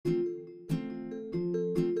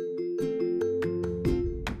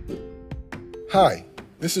Hi,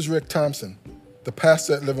 this is Rick Thompson, the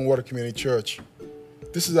pastor at Living Water Community Church.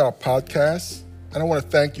 This is our podcast, and I want to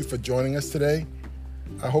thank you for joining us today.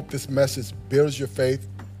 I hope this message builds your faith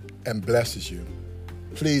and blesses you.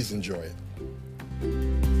 Please enjoy it.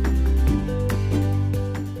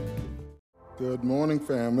 Good morning,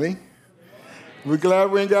 family. We're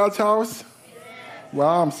glad we're in God's house.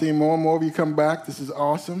 Wow, I'm seeing more and more of you come back. This is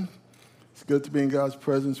awesome. It's good to be in God's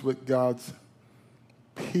presence with God's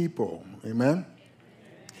people. Amen.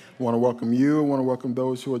 I want to welcome you. I want to welcome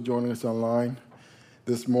those who are joining us online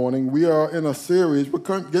this morning. We are in a series. We're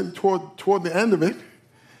getting toward the end of it.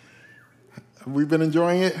 Have we been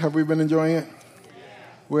enjoying it? Have we been enjoying it?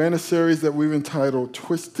 We're in a series that we've entitled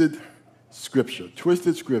Twisted Scripture.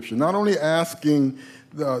 Twisted Scripture. Not only asking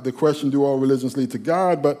the question, do all religions lead to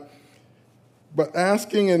God, but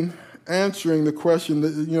asking and answering the question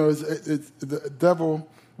that, is the devil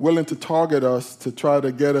willing to target us to try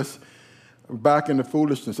to get us back into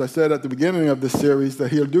foolishness. I said at the beginning of this series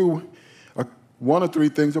that he'll do one or three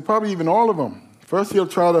things, or probably even all of them. First, he'll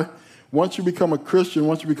try to, once you become a Christian,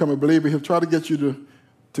 once you become a believer, he'll try to get you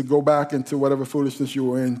to go back into whatever foolishness you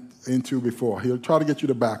were into before. He'll try to get you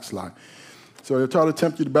to backslide. So he'll try to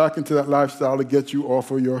tempt you back into that lifestyle to get you off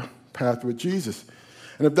of your path with Jesus.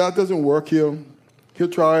 And if that doesn't work, he'll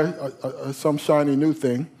try some shiny new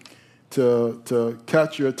thing to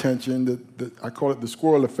catch your attention. I call it the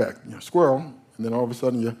squirrel effect. Squirrel, and then all of a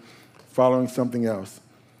sudden you're following something else.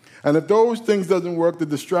 And if those things doesn't work, the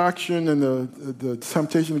distraction and the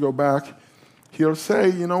temptation to go back, he'll say,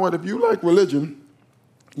 you know what, if you like religion,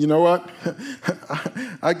 you know what,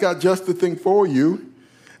 I got just the thing for you.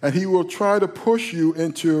 And he will try to push you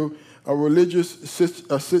into a religious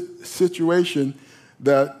situation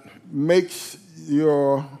that makes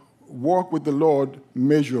your walk with the Lord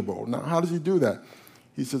miserable. Now, how does he do that?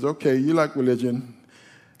 He says, okay, you like religion.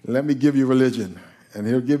 Let me give you religion. And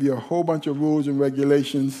he'll give you a whole bunch of rules and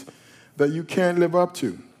regulations that you can't live up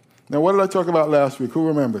to. Now, what did I talk about last week? Who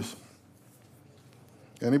remembers?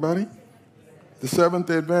 Anybody? The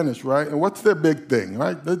Seventh-day Adventists, right? And what's their big thing,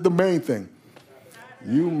 right? The main thing.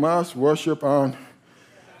 You must worship on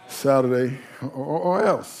Saturday or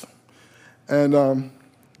else. And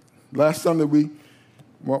last Sunday,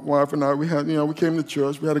 my wife and I, we came to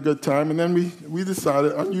church, we had a good time, and then we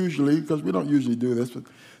decided, unusually, because we don't usually do this, but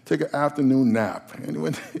take an afternoon nap.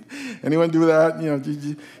 Anyone do that?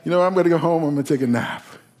 I'm going to go home, I'm going to take a nap.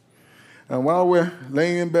 And while we're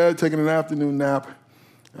laying in bed, taking an afternoon nap,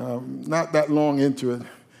 not that long into it,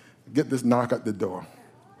 get this knock at the door.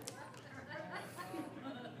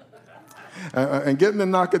 And getting the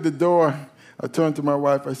knock at the door, I turned to my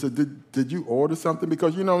wife. I said, did you order something?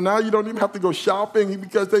 Because, now you don't even have to go shopping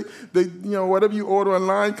because they whatever you order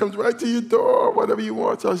online comes right to your door, whatever you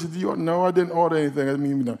want. So I said, no, I didn't order anything. I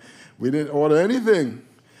mean, we didn't order anything.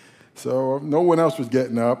 So no one else was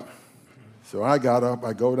getting up. So I got up.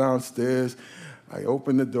 I go downstairs. I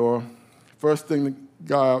open the door. First thing the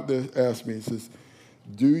guy out there asked me, he says,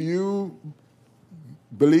 do you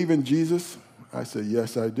believe in Jesus? I said,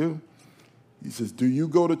 yes, I do. He says, do you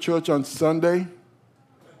go to church on Sunday?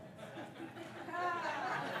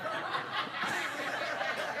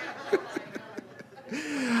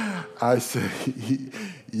 I said,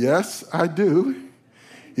 yes, I do.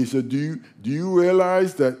 He said, do you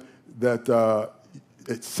realize that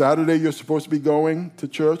it's Saturday you're supposed to be going to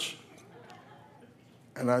church?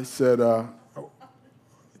 And I said, I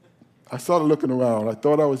started looking around. I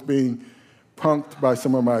thought I was being punked by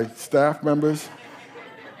some of my staff members.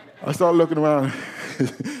 I started looking around.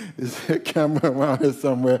 Is there a camera around here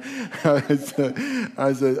somewhere?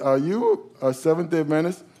 I said, are you a Seventh-day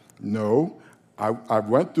Adventist? No. I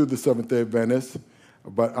went through the Seventh-day Adventist,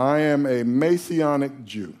 but I am a Messianic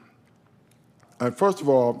Jew. And first of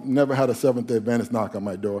all, never had a Seventh-day Adventist knock on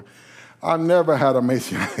my door. I never had a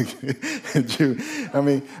Messianic Jew. I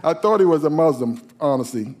mean, I thought he was a Muslim,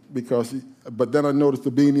 honestly, but then I noticed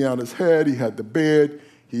the beanie on his head, he had the beard,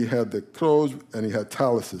 he had the clothes, and he had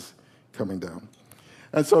taluses coming down.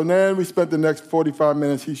 And so then we spent the next 45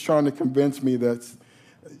 minutes, he's trying to convince me that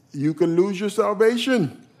you can lose your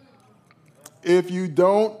salvation if you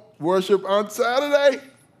don't worship on Saturday.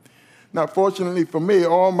 Now, fortunately for me,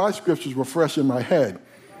 all my scriptures were fresh in my head.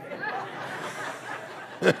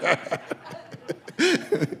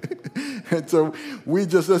 And so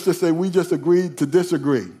let's just say we just agreed to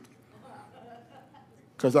disagree.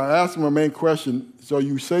 Because I asked him a main question, so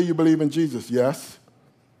you say you believe in Jesus, yes?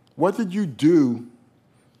 What did you do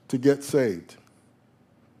to get saved?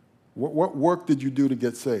 What work did you do to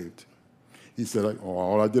get saved? He said,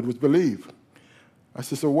 all I did was believe. I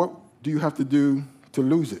said, so what do you have to do to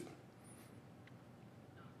lose it?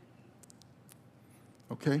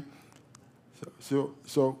 Okay?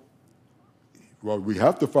 So, well, we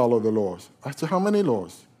have to follow the laws. I said, how many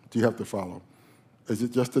laws do you have to follow? Is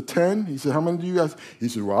it just the 10? He said, how many do you guys? He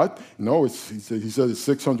said, what? No, he said it's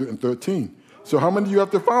 613. So how many do you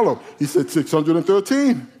have to follow? He said,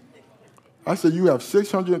 613. I said, you have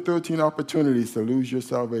 613 opportunities to lose your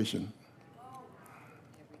salvation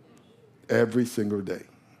every single day.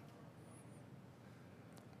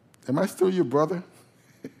 Am I still your brother?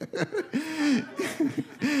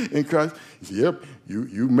 In Christ? He said, yep,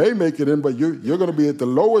 you may make it in, but you're going to be at the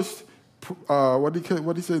lowest, what did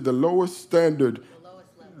he say, the lowest standard,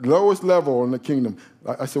 lowest level in the kingdom.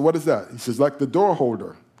 I said, what is that? He says, like the door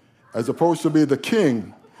holder, as opposed to be the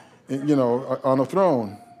king, on a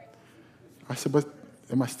throne. I said, but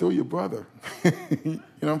am I still your brother? You know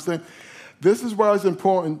what I'm saying? This is why it's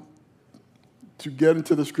important to get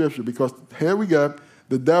into the scripture, because here we got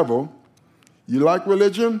the devil. You like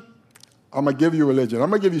religion? I'm going to give you religion. I'm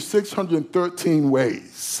going to give you 613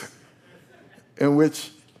 ways in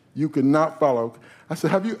which you cannot follow. I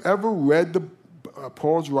said, have you ever read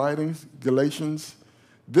Paul's writings, Galatians?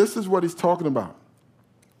 This is what he's talking about.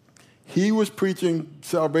 He was preaching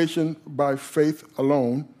salvation by faith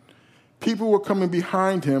alone. People were coming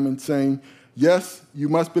behind him and saying, yes, you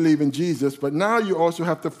must believe in Jesus, but now you also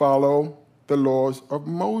have to follow the laws of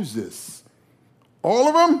Moses. All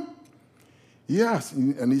of them? Yes.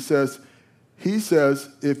 And he says,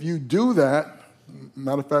 if you do that,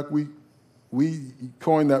 matter of fact, we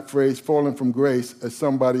coined that phrase, falling from grace, as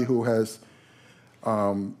somebody who has,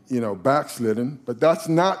 backslidden. But that's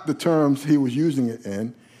not the terms he was using it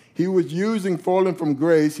in. He was using falling from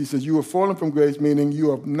grace. He says, you are falling from grace, meaning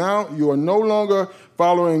you are no longer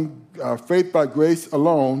following faith by grace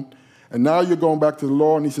alone, and now you're going back to the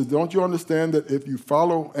law. And he says, don't you understand that if you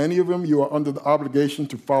follow any of them, you are under the obligation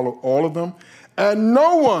to follow all of them? And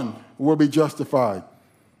no one will be justified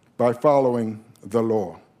by following the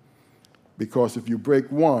law. Because if you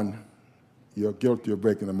break one, you're guilty of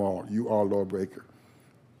breaking them all. You are a lawbreaker.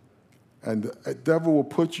 And the devil will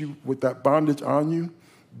put you with that bondage on you.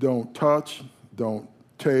 Don't touch, don't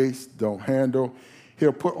taste, don't handle.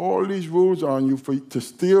 He'll put all these rules on you to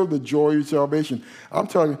steal the joy of salvation.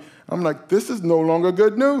 I'm like, this is no longer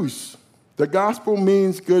good news. The gospel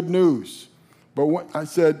means good news. But when I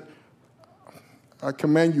said, I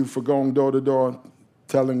commend you for going door to door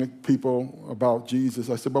telling people about Jesus.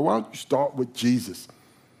 I said, but why don't you start with Jesus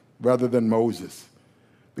rather than Moses?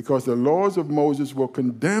 Because the laws of Moses will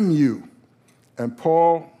condemn you. And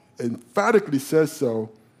Paul emphatically says so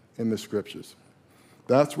in the scriptures.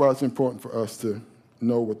 That's why it's important for us to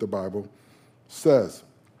know what the Bible says.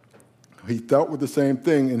 He dealt with the same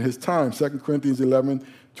thing in his time, 2 Corinthians 11,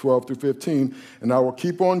 12 through 15. And I will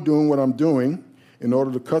keep on doing what I'm doing in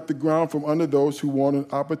order to cut the ground from under those who want an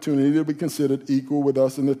opportunity to be considered equal with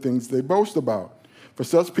us in the things they boast about. For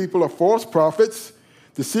such people are false prophets,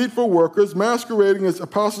 deceitful workers, masquerading as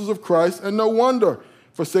apostles of Christ, and no wonder,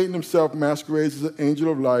 for Satan himself masquerades as an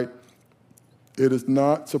angel of light. It is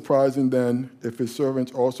not surprising then if his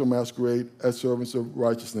servants also masquerade as servants of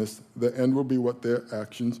righteousness. The end will be what their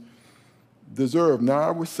actions deserve. Now,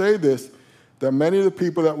 I would say this, that many of the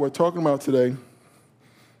people that we're talking about today,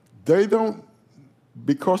 they don't,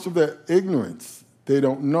 because of their ignorance, they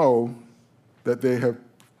don't know that they're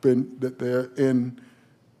in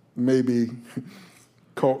maybe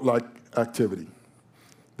cult-like activity.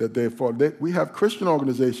 We have Christian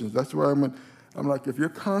organizations. That's where I'm like, if you're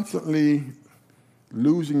constantly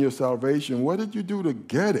losing your salvation, what did you do to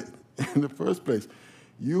get it in the first place?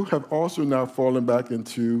 You have also now fallen back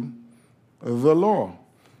into the law.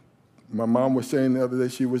 My mom was saying the other day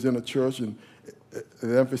she was in a church and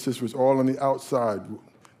the emphasis was all on the outside,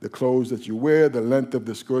 the clothes that you wear, the length of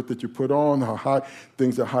the skirt that you put on, how high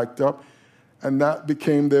things are hiked up. And that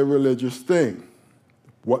became their religious thing,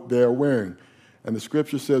 what they're wearing. And the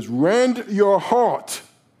scripture says, rend your heart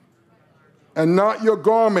and not your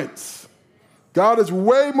garments. God is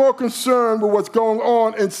way more concerned with what's going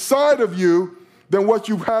on inside of you than what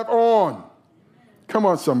you have on. Come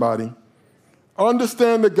on, somebody.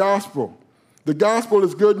 Understand the gospel. The gospel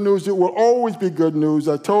is good news. It will always be good news.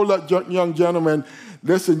 I told that young gentleman,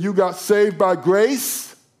 listen, you got saved by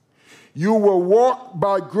grace. You will walk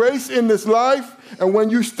by grace in this life. And when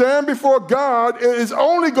you stand before God, it is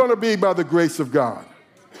only going to be by the grace of God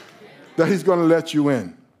that he's going to let you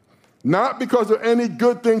in. Not because of any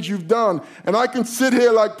good things you've done. And I can sit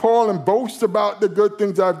here like Paul and boast about the good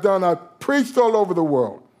things I've done. I've preached all over the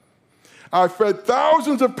world. I've fed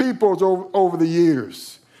thousands of people over the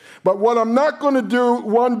years. But what I'm not going to do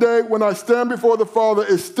one day when I stand before the Father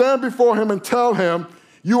is stand before him and tell him,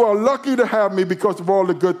 you are lucky to have me because of all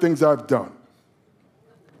the good things I've done.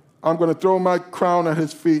 I'm going to throw my crown at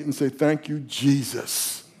his feet and say, thank you,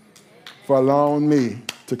 Jesus, for allowing me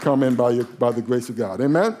to come in by the grace of God.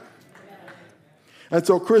 Amen? And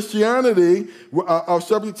so Christianity, our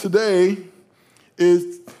subject today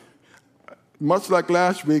is much like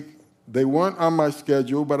last week. They weren't on my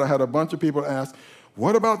schedule, but I had a bunch of people ask,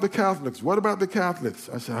 what about the Catholics? What about the Catholics?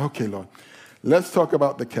 I said, okay, Lord, let's talk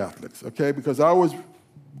about the Catholics, okay? Because I was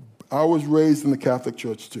raised in the Catholic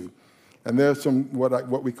Church too. And there's some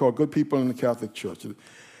what we call good people in the Catholic Church.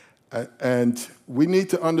 And we need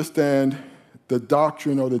to understand the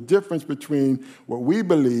doctrine or the difference between what we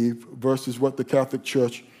believe versus what the Catholic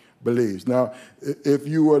Church believes. Now, if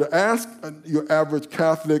you were to ask your average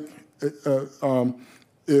Catholic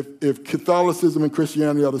if Catholicism and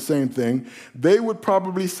Christianity are the same thing, they would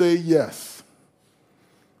probably say yes.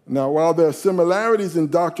 Now, while there are similarities in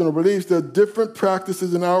doctrinal beliefs, there are different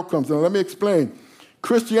practices and outcomes. Now, let me explain.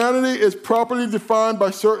 Christianity is properly defined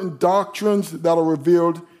by certain doctrines that are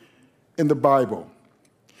revealed in the Bible.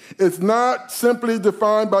 It's not simply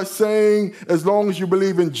defined by saying, as long as you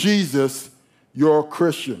believe in Jesus, you're a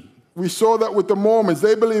Christian. We saw that with the Mormons.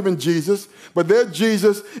 They believe in Jesus, but their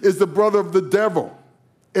Jesus is the brother of the devil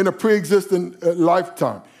in a pre-existing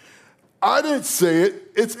lifetime. I didn't say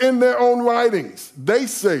it. It's in their own writings. They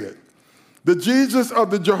say it. The Jesus of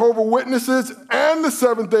the Jehovah's Witnesses and the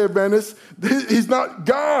Seventh-day Adventists, he's not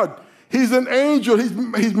God. He's an angel.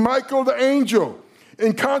 He's Michael the angel.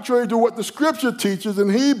 In contrary to what the Scripture teaches in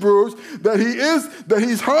Hebrews, that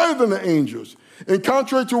he's higher than the angels. In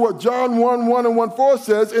contrary to what John 1:1 and 1:4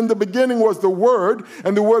 says, in the beginning was the Word,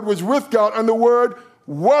 and the Word was with God, and the Word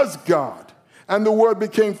was God. And the Word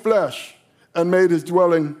became flesh and made his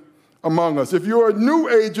dwelling among us. If you're a New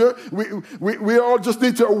Ager, we all just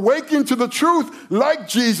need to awaken to the truth like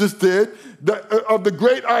Jesus did of the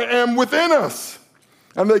great I am within us.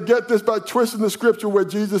 And they get this by twisting the Scripture where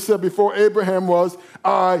Jesus said before Abraham was,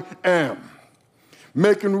 I am.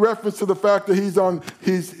 Making reference to the fact that he's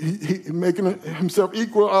making himself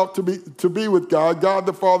equal out to be with God, God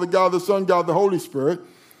the Father, God the Son, God the Holy Spirit.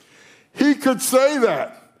 He could say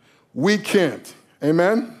that. We can't.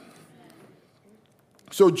 Amen?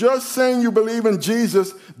 So just saying you believe in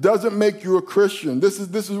Jesus doesn't make you a Christian. This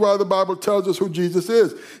is why the Bible tells us who Jesus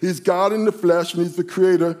is. He's God in the flesh, and he's the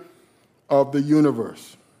creator of the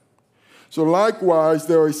universe. So likewise,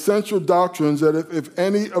 there are essential doctrines that if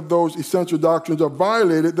any of those essential doctrines are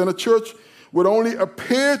violated, then a church would only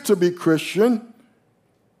appear to be Christian,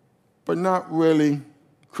 but not really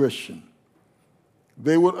Christian.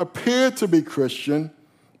 They would appear to be Christian,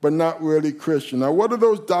 but not really Christian. Now, what are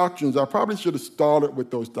those doctrines? I probably should have started with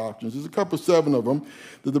those doctrines. There's 7 of them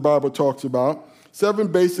that the Bible talks about. 7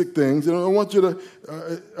 basic things, and I want you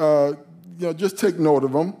to just take note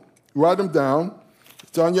of them. Write them down.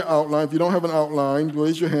 It's on your outline. If you don't have an outline,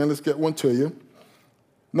 raise your hand. Let's get one to you.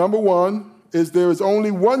 Number 1 is there is only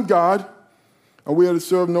one God, and we are to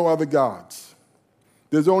serve no other gods.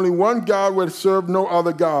 There's only one God, we're to serve no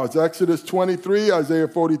other gods. Exodus 23, Isaiah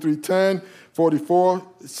 43:10, 44,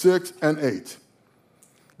 6, and 8.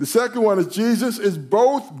 The second one is Jesus is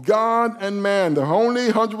both God and man, the only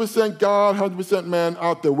 100% God, 100% man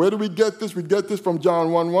out there. Where do we get this? We get this from John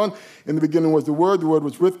 1:1. In the beginning was the Word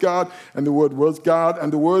was with God, and the Word was God,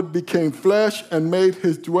 and the Word became flesh and made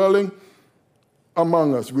his dwelling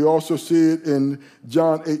among us. We also see it in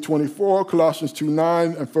John 8:24, Colossians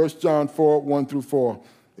 2:9, and 1 John 4:1-4.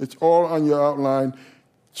 It's all on your outline.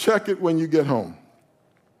 Check it when you get home.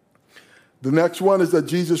 The next one is that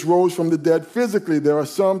Jesus rose from the dead physically. There are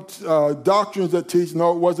some doctrines that teach,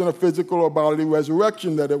 no, it wasn't a physical or bodily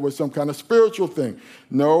resurrection, that it was some kind of spiritual thing.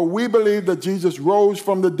 No, we believe that Jesus rose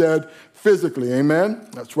from the dead physically. Amen?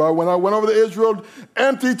 That's why when I went over to Israel,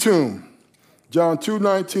 empty tomb. John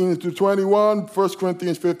 2:19-21, 1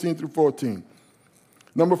 Corinthians 15-14.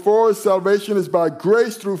 Number 4 is salvation is by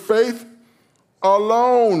grace through faith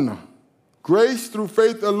alone. Grace through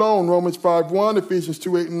faith alone, Romans 5:1, Ephesians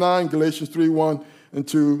 2:8-9, Galatians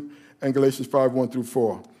 3:1-2, and Galatians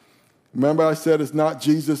 5:1-4. Remember I said it's not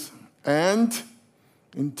Jesus and,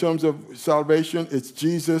 in terms of salvation, it's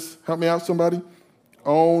Jesus, help me out somebody,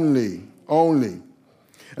 only.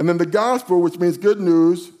 And then the gospel, which means good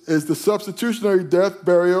news, is the substitutionary death,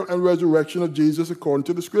 burial, and resurrection of Jesus according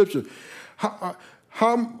to the Scripture.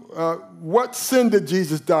 What sin did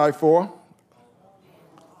Jesus die for?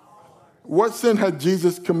 What sin had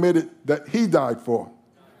Jesus committed that he died for?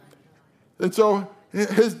 And so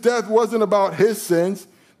his death wasn't about his sins.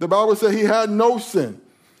 The Bible said he had no sin.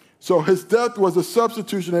 So his death was a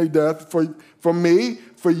substitutionary death for me,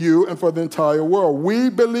 for you, and for the entire world. We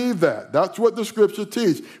believe that. That's what the scripture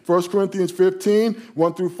teaches. 1 Corinthians 15,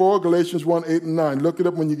 1 through 4, Galatians 1, 8, and 9. Look it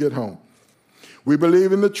up when you get home. We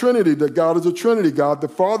believe in the Trinity, that God is a Trinity, God the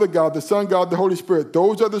Father, God the Son, God the Holy Spirit.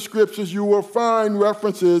 Those are the scriptures you will find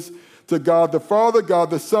references to God the Father,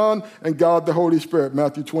 God the Son, and God the Holy Spirit.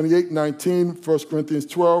 Matthew 28, 19, 1 Corinthians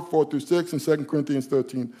 12, 4 through 6, and 2 Corinthians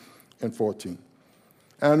 13 and 14.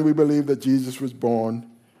 And we believe that Jesus was born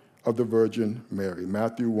of the Virgin Mary.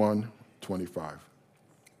 Matthew 1, 25.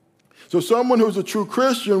 So someone who's a true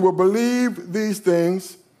Christian will believe these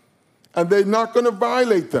things, and they're not going to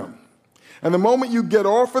violate them. And the moment you get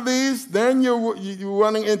off of these, then you're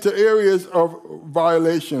running into areas of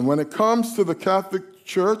violation. When it comes to the Catholic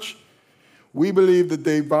Church, we believe that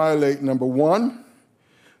they violate, number one,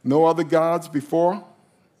 no other gods before.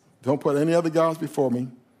 Don't put any other gods before me.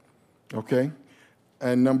 Okay?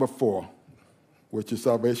 And number 4, which is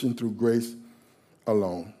salvation through grace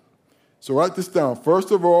alone. So write this down. First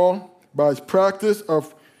of all, by his practice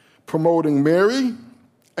of promoting Mary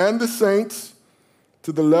and the saints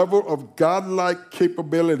to the level of godlike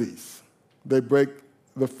capabilities, they break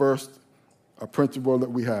the first principle that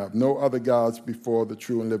we have. No other gods before the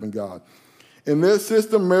true and living God. In their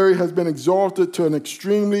system, Mary has been exalted to an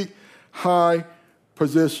extremely high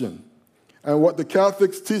position. And what the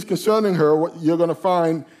Catholics teach concerning her, what you're going to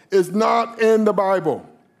find, is not in the Bible.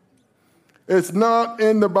 It's not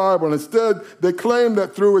in the Bible. Instead, they claim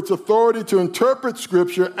that through its authority to interpret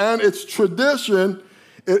Scripture and its tradition,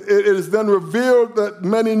 it is then revealed that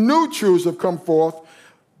many new truths have come forth.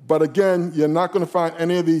 But again, you're not going to find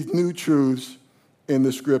any of these new truths in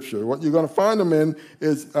the Scripture. What you're going to find them in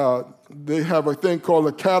is they have a thing called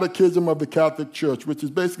the Catechism of the Catholic Church, which is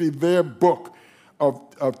basically their book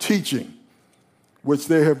of teaching, which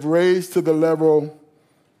they have raised to the level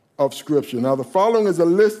of Scripture. Now, the following is a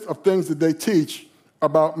list of things that they teach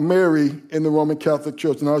about Mary in the Roman Catholic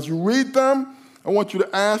Church. Now, as you read them, I want you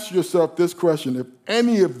to ask yourself this question. If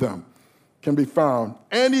any of them can be found,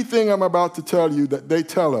 anything I'm about to tell you that they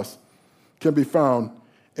tell us can be found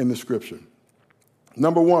in the Scripture.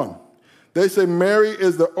 Number 1, they say Mary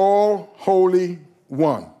is the all-holy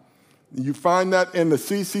one. You find that in the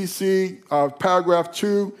CCC, paragraph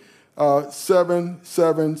 2,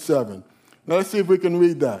 777. Now, let's see if we can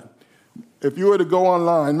read that. If you were to go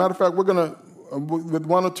online, matter of fact, we're going to, with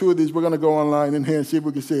one or two of these, we're going to go online in here and see if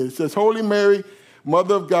we can see it. It says, Holy Mary,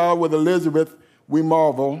 Mother of God, with Elizabeth, we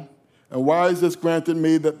marvel. And why is this granted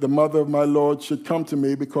me that the mother of my Lord should come to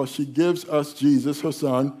me? Because she gives us Jesus, her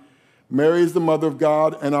son. Mary is the mother of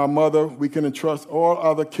God and our mother. We can entrust all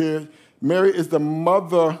other care. Mary is the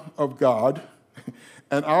mother of God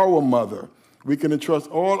and our mother. We can entrust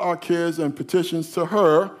all our cares and petitions to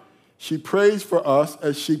her. She prays for us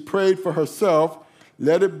as she prayed for herself.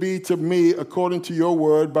 Let it be to me according to your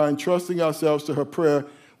word. By entrusting ourselves to her prayer,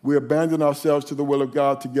 we abandon ourselves to the will of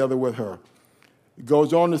God together with her. It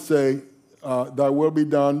goes on to say, thy will be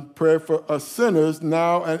done. Pray for us sinners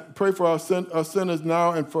now, and pray for us sinners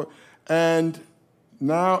now and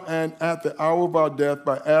at the hour of our death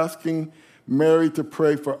by asking Mary to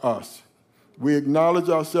pray for us. We acknowledge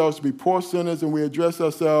ourselves to be poor sinners, and we address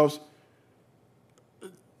ourselves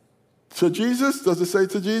to Jesus. Does it say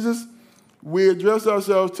to Jesus? We address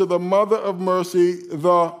ourselves to the Mother of Mercy,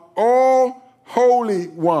 the All-Holy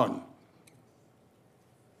One.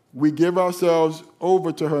 We give ourselves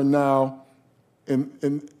over to her now in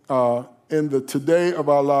the today of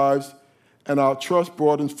our lives, and our trust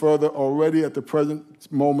broadens further already at the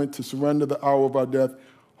present moment to surrender the hour of our death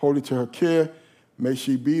wholly to her care. May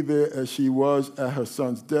she be there as she was at her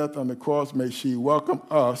son's death on the cross. May she welcome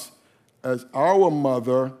us as our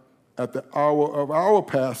mother at the hour of our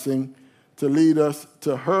passing to lead us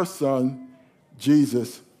to her son,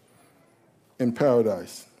 Jesus, in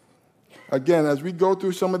paradise. Again, as we go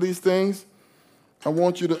through some of these things, I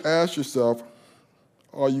want you to ask yourself,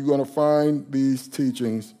 are you going to find these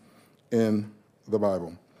teachings in the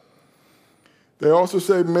Bible? They also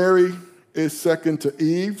say Mary is second to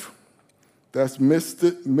Eve. That's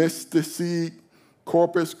Mystici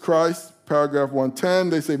Corpus Christ, paragraph 110.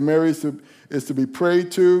 They say Mary is to be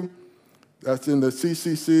prayed to. That's in the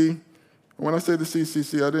CCC. When I say the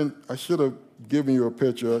CCC, I should have given you a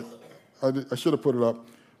picture. I should have put it up.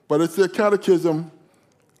 But it's their catechism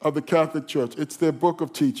of the Catholic Church. It's their book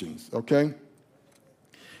of teachings, okay?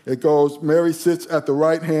 It goes, Mary sits at the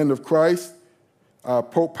right hand of Christ.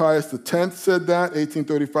 Pope Pius X said that,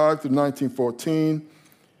 1835 to 1914.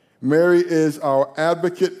 Mary is our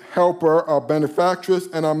advocate, helper, our benefactress,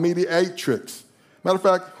 and our mediatrix. Matter of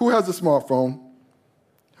fact, who has a smartphone?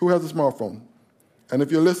 Who has a smartphone? And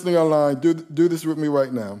if you're listening online, do this with me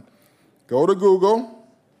right now. Go to Google,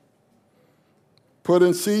 put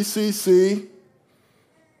in CCC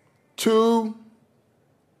 2,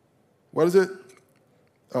 what is it?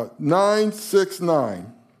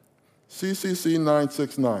 969. CCC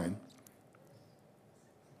 969.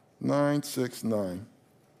 969.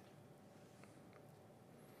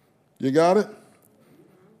 You got it?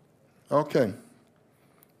 Okay.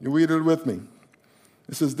 You read it with me.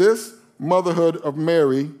 It says, this motherhood of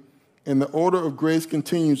Mary in the order of grace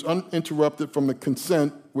continues uninterrupted from the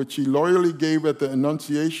consent which she loyally gave at the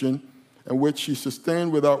Annunciation and which she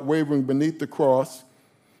sustained without wavering beneath the cross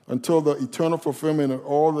until the eternal fulfillment of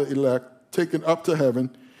all the elect taken up to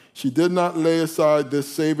heaven. She did not lay aside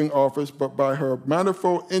this saving office, but by her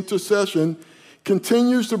manifold intercession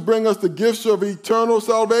continues to bring us the gifts of eternal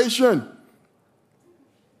salvation.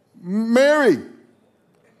 Mary.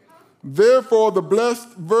 Therefore, the Blessed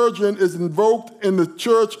Virgin is invoked in the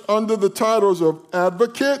church under the titles of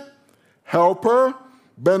advocate, helper,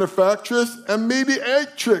 benefactress, and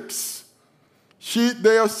mediatrix.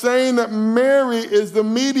 They are saying that Mary is the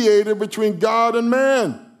mediator between God and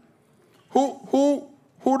man. Who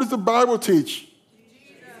does the Bible teach? Jesus.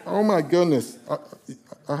 Oh my goodness.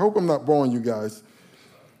 I hope I'm not boring you guys.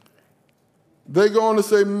 They go on to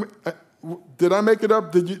say, did I make it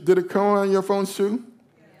up? Did it come on your phones too?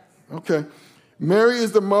 Okay. Mary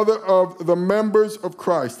is the mother of the members of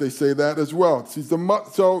Christ. They say that as well.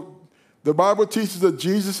 So the Bible teaches that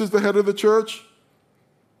Jesus is the head of the church.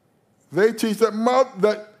 They teach that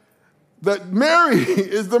Mary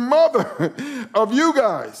is the mother of you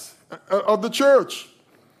guys, of the church.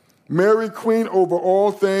 Mary, queen over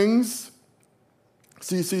all things.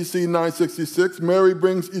 CCC 966. Mary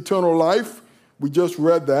brings eternal life. We just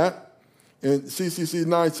read that in CCC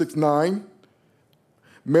 969.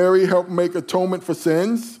 Mary helped make atonement for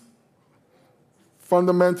sins.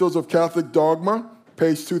 Fundamentals of Catholic Dogma,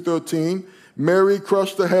 page 213. Mary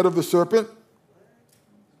crushed the head of the serpent.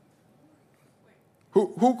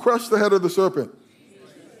 Who crushed the head of the serpent?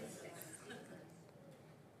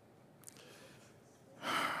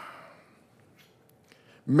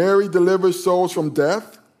 Mary delivers souls from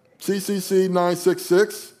death. CCC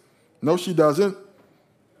 966. No, she doesn't.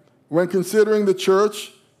 When considering the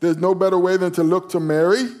church, there's no better way than to look to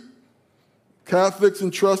Mary. Catholics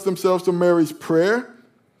entrust themselves to Mary's prayer,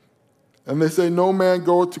 and they say no man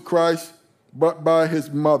goeth to Christ but by his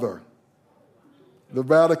mother. The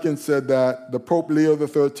Vatican said that, the Pope Leo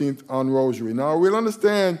XIII on Rosary. Now, we'll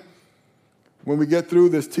understand when we get through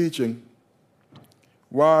this teaching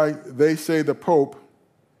why they say the Pope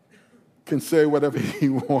can say whatever he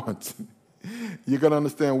wants. You're going to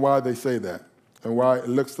understand why they say that and why it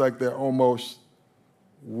looks like they're almost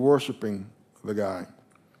worshiping the guy.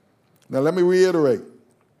 Now, let me reiterate.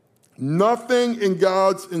 Nothing in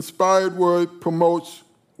God's inspired word promotes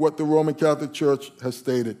what the Roman Catholic Church has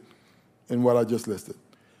stated in what I just listed.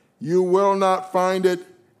 You will not find it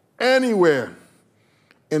anywhere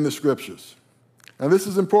in the scriptures. And this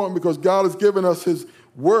is important because God has given us his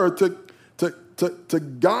word to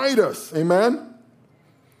guide us. Amen?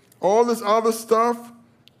 All this other stuff,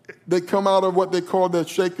 they come out of what they call their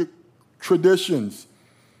sacred traditions.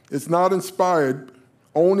 It's not inspired.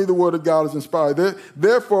 Only the word of God is inspired.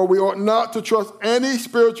 Therefore, we ought not to trust any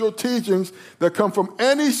spiritual teachings that come from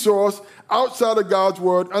any source outside of God's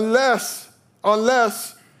word unless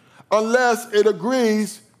it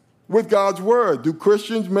agrees with God's word. Do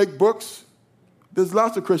Christians make books? There's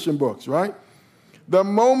lots of Christian books, right? The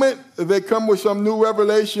moment they come with some new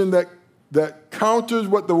revelation that counters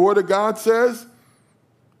what the word of God says,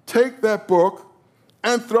 take that book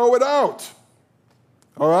and throw it out.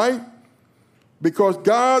 All right? Because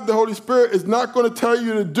God, the Holy Spirit, is not going to tell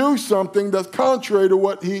you to do something that's contrary to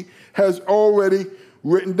what he has already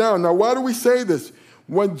written down. Now, why do we say this?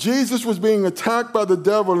 When Jesus was being attacked by the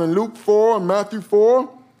devil in Luke 4 and Matthew 4,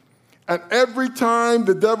 and every time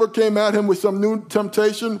the devil came at him with some new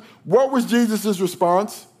temptation, what was Jesus'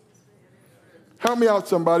 response? Help me out,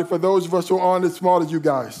 somebody, for those of us who aren't as smart as you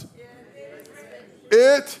guys.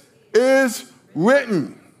 It is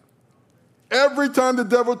written. Every time the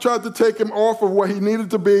devil tried to take him off of what he needed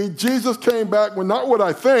to be, Jesus came back with not what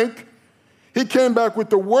I think. He came back with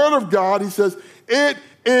the word of God. He says, it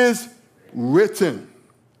is written.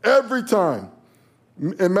 Every time.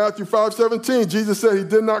 In Matthew 5:17, Jesus said he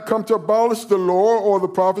did not come to abolish the law or the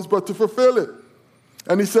prophets, but to fulfill it.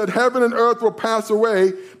 And he said, heaven and earth will pass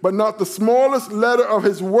away, but not the smallest letter of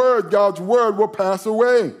his word, God's word, will pass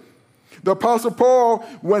away. The Apostle Paul,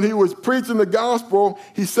 when he was preaching the gospel,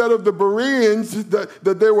 he said of the Bereans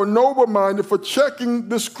that they were noble-minded for checking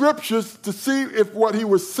the scriptures to see if what he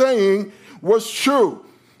was saying was true.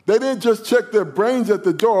 They didn't just check their brains at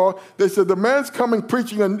the door. They said, the man's coming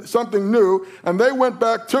preaching something new. And they went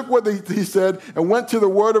back, took what he said, and went to the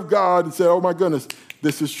Word of God and said, oh my goodness,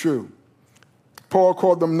 this is true. Paul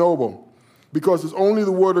called them noble because it's only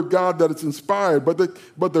the Word of God that it's inspired. But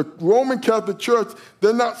the Roman Catholic Church,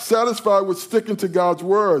 they're not satisfied with sticking to God's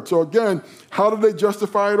Word. So again, how do they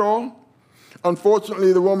justify it all?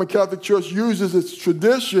 Unfortunately, the Roman Catholic Church uses its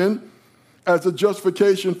tradition as a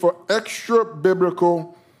justification for extra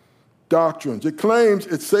biblical doctrines. It claims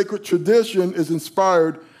its sacred tradition is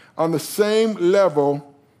inspired on the same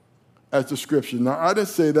level as the Scripture. Now, I didn't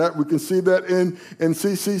say that. We can see that in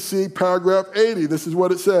CCC paragraph 80. This is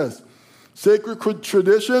what it says. Sacred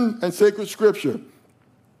tradition and sacred Scripture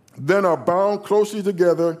then are bound closely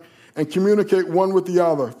together and communicate one with the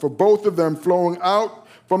other, for both of them flowing out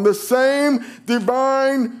from the same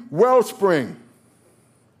divine wellspring.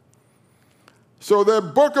 So their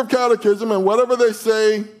book of catechism and whatever they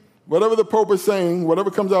say, whatever the Pope is saying, whatever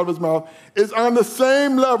comes out of his mouth, is on the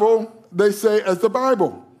same level, they say, as the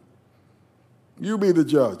Bible. You be the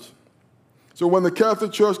judge. So when the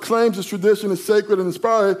Catholic Church claims its tradition is sacred and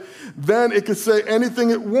inspired, then it can say anything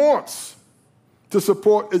it wants to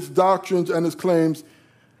support its doctrines and its claims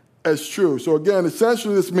as true. So again,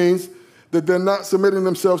 essentially this means that they're not submitting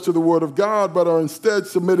themselves to the Word of God, but are instead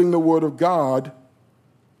submitting the Word of God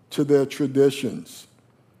to their traditions.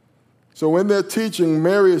 So in their teaching,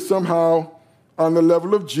 Mary is somehow on the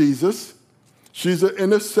level of Jesus. She's an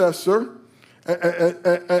intercessor.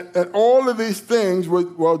 And all of these things,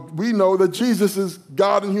 well, we know that Jesus is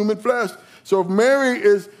God in human flesh. So if Mary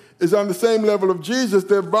is on the same level of Jesus,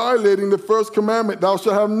 they're violating the first commandment, thou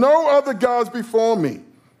shalt have no other gods before me.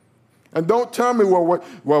 And don't tell me,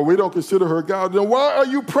 well, we don't consider her God. Then why are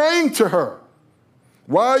you praying to her?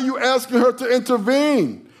 Why are you asking her to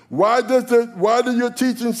intervene? Why do your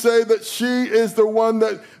teaching say that she is the one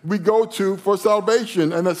that we go to for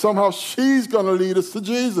salvation and that somehow she's going to lead us to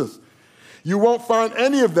Jesus? You won't find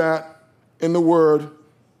any of that in the Word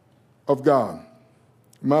of God.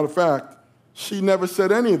 Matter of fact, she never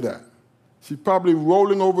said any of that. She's probably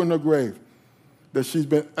rolling over in her grave that she's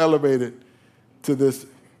been elevated to this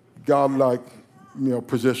godlike,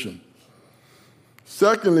 position.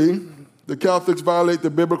 Secondly, the Catholics violate the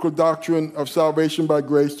biblical doctrine of salvation by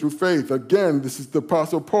grace through faith. Again, this is the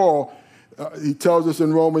Apostle Paul. He tells us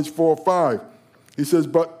in Romans 4:5. He says,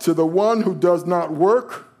 but to the one who does not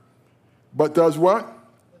work, but does what?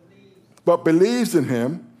 But believes in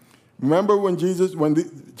him. Remember when Jesus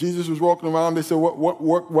was walking around, they said, what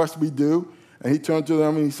work must we do? And he turned to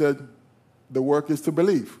them and he said, the work is to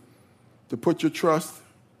believe, to put your trust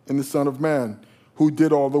in the Son of Man, who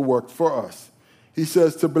did all the work for us. He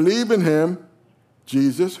says to believe in him,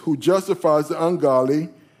 Jesus, who justifies the ungodly,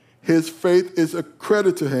 his faith is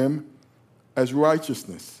accredited to him as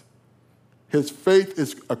righteousness. His faith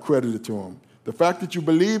is accredited to him. The fact that you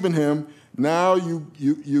believe in him, now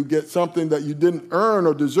you get something that you didn't earn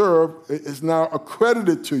or deserve. It is now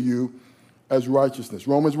accredited to you as righteousness.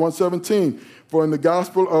 Romans 1:17, for in the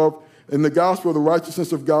gospel the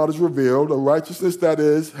righteousness of God is revealed, a righteousness that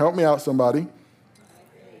is, help me out somebody,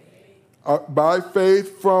 by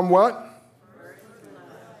faith from what?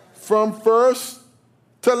 From first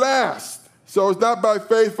to last. So it's not by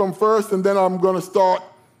faith from first and then I'm going to start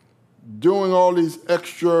doing all these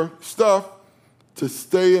extra stuff to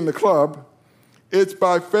stay in the club. It's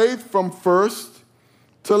by faith from first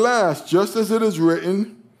to last, just as it is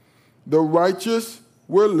written, the righteous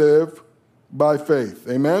will live by faith.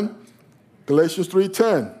 Amen? Galatians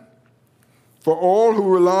 3:10. For all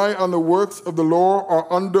who rely on the works of the law are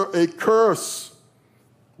under a curse.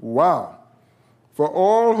 Wow. For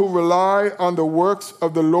all who rely on the works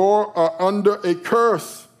of the law are under a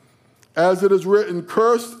curse. As it is written,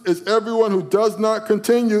 cursed is everyone who does not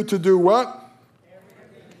continue to do what?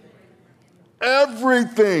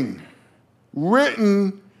 Everything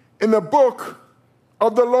written in the book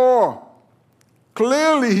of the law.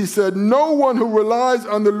 Clearly, he said, no one who relies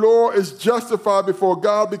on the law is justified before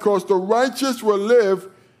God because the righteous will live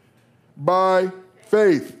by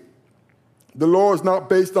faith. The law is not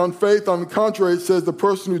based on faith. On the contrary, it says the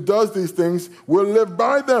person who does these things will live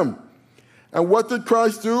by them. And what did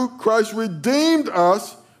Christ do? Christ redeemed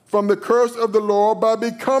us from the curse of the law by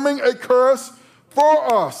becoming a curse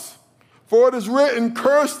for us. For it is written,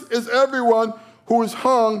 cursed is everyone who is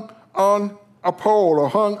hung on a pole or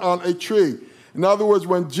hung on a tree. In other words,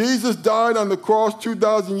 when Jesus died on the cross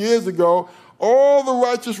 2,000 years ago, all the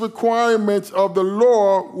righteous requirements of the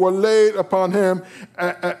law were laid upon him,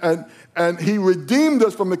 and he redeemed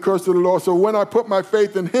us from the curse of the law. So when I put my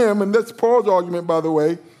faith in him, and that's Paul's argument, by the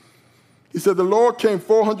way, He said the Lord came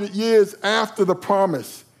 400 years after the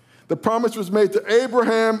promise. The promise was made to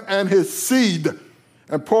Abraham and his seed.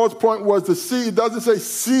 And Paul's point was the seed doesn't say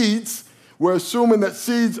seeds. We're assuming that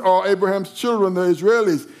seeds are Abraham's children, the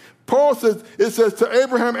Israelis. Paul says, it says to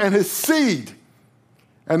Abraham and his seed.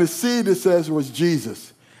 And his seed, it says, was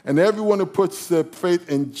Jesus. And everyone who puts their faith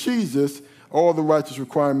in Jesus, all the righteous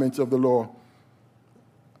requirements of the law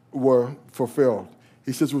were fulfilled.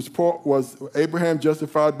 He says, was Abraham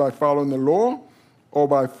justified by following the law or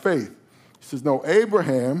by faith? He says, no,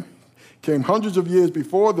 Abraham came hundreds of years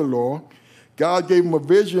before the law. God gave him a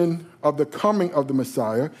vision of the coming of the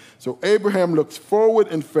Messiah. So Abraham looks forward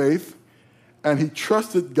in faith, and he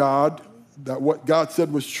trusted God that what God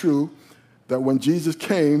said was true, that when Jesus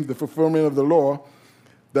came, the fulfillment of the law,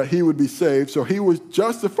 that he would be saved. So he was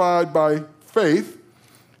justified by faith.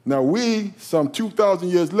 Now we, some 2,000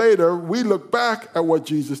 years later, we look back at what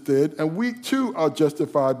Jesus did, and we too are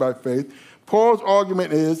justified by faith. Paul's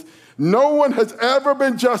argument is, no one has ever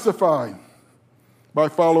been justified by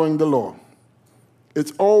following the law.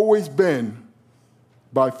 It's always been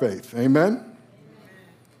by faith. Amen?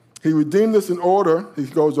 He redeemed us in order, he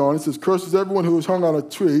goes on, he says, curses everyone who is hung on a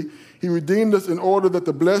tree. He redeemed us in order that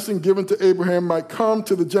the blessing given to Abraham might come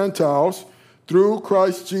to the Gentiles through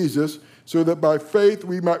Christ Jesus, so that by faith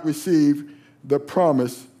we might receive the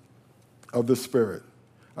promise of the Spirit.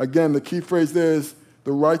 Again, the key phrase there is,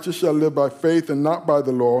 the righteous shall live by faith and not by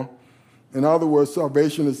the law. In other words,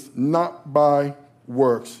 salvation is not by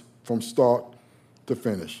works from start to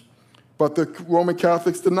finish. But the Roman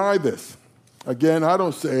Catholics deny this. Again, I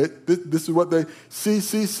don't say it. This is what they,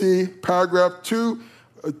 CCC, paragraph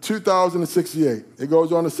 2068. It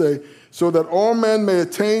goes on to say, so that all men may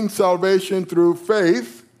attain salvation through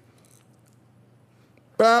faith,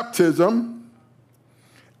 baptism,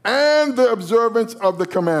 and the observance of the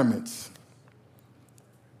commandments.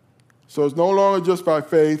 So it's no longer just by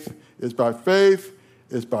faith, it's by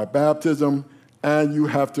baptism, and you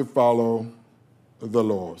have to follow the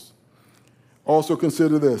laws. Also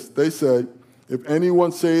consider this. They say, if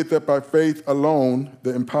anyone saith that by faith alone,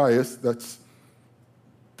 the impious, that's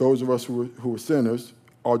those of us who are sinners,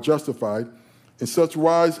 are justified, in such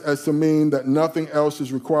wise as to mean that nothing else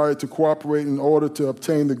is required to cooperate in order to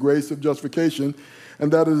obtain the grace of justification,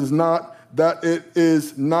 and that it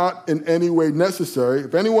is not in any way necessary.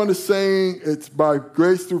 If anyone is saying it's by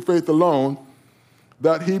grace through faith alone,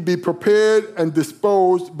 that he be prepared and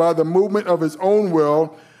disposed by the movement of his own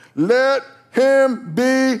will, let him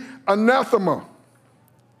be anathema.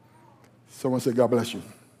 Someone say, God bless you.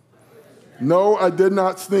 No, I did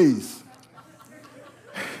not sneeze.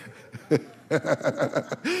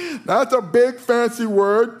 That's a big fancy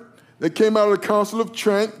word that came out of the Council of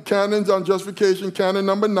Trent, Canons on Justification, Canon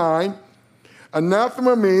number 9.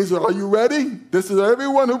 Anathema means, are you ready? This is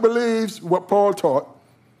everyone who believes what Paul taught.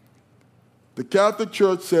 The Catholic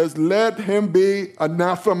Church says, let him be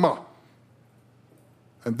anathema.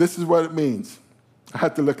 And this is what it means. I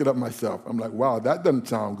had to look it up myself. I'm like, wow, that doesn't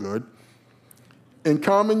sound good. In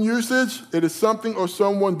common usage, it is something or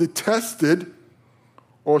someone detested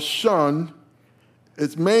or shunned.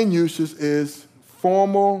 Its main usage is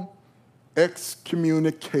formal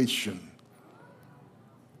excommunication.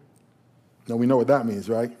 Now, we know what that means,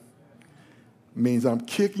 right? It means I'm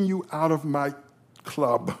kicking you out of my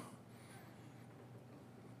club.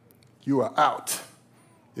 You are out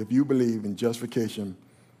if you believe in justification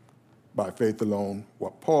by faith alone,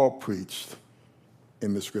 what Paul preached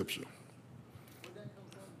in the Scripture.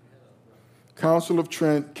 Council of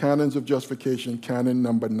Trent, Canons of Justification, Canon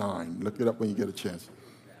number 9. Look it up when you get a chance.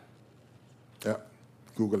 Yeah,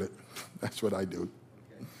 Google it. That's what I do.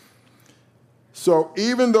 So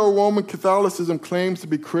even though Roman Catholicism claims to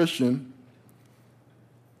be Christian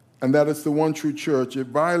and that it's the one true church, it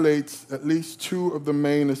violates at least two of the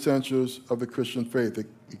main essentials of the Christian faith.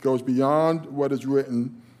 It goes beyond what is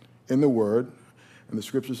written in the Word, and the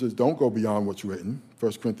Scripture says don't go beyond what's written,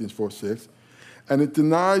 1 Corinthians 4:6. And it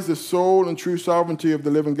denies the sole and true sovereignty of the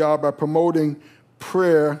living God by promoting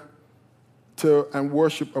prayer to and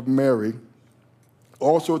worship of Mary.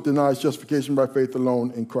 Also, it denies justification by faith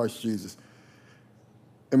alone in Christ Jesus.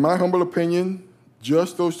 In my humble opinion,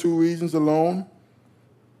 just those two reasons alone,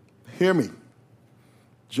 hear me,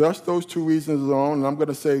 just those two reasons alone, and I'm going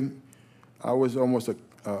to say I was almost an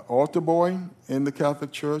altar boy in the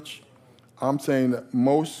Catholic Church. I'm saying that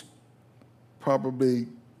most probably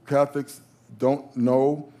Catholics don't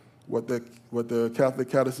know what the Catholic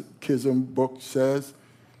Catechism book says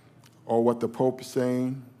or what the Pope is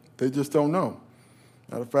saying. They just don't know.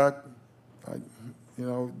 Matter of fact,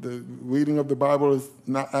 the reading of the Bible is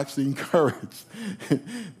not actually encouraged.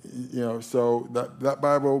 So that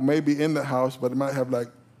Bible may be in the house, but it might have like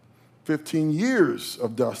 15 years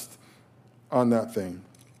of dust on that thing.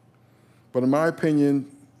 But in my opinion,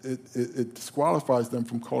 it disqualifies them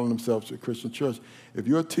from calling themselves a Christian church. If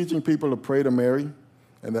you're teaching people to pray to Mary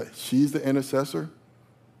and that she's the intercessor,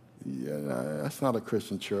 that's not a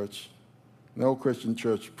Christian church. No Christian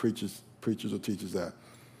church preaches or teaches that.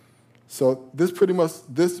 So this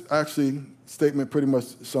statement pretty much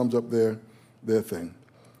sums up their thing.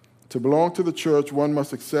 To belong to the church, one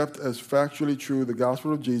must accept as factually true the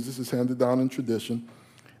gospel of Jesus is handed down in tradition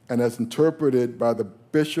and as interpreted by the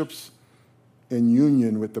bishops in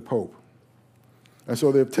union with the Pope. And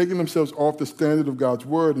so they've taken themselves off the standard of God's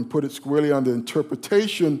word and put it squarely on the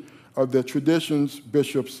interpretation of their traditions,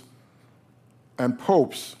 bishops, and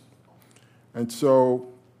popes. And so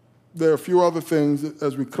there are a few other things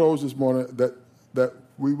as we close this morning that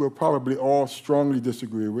we will probably all strongly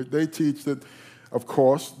disagree with. They teach that, of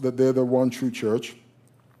course, that they're the one true church.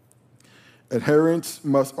 Adherents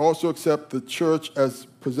must also accept the church as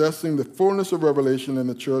possessing the fullness of revelation, and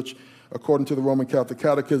the church, according to the Roman Catholic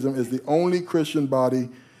Catechism, is the only Christian body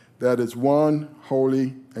that is one,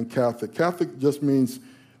 holy, and Catholic. Catholic just means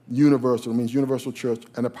universal. It means universal church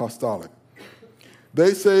and apostolic.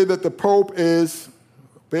 They say that the Pope is,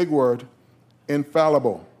 big word,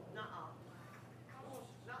 infallible.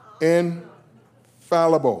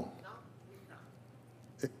 Infallible.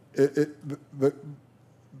 They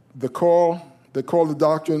call it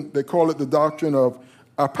the doctrine of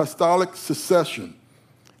apostolic succession,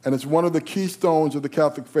 and it's one of the keystones of the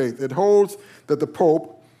Catholic faith. It holds that the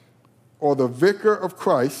Pope, or the vicar of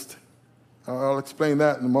Christ, I'll explain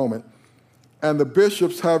that in a moment, and the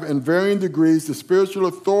bishops have in varying degrees the spiritual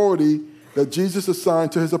authority that Jesus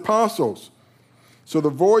assigned to his apostles. So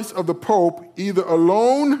the voice of the Pope, either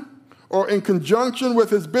alone or in conjunction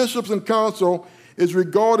with his bishops and council, is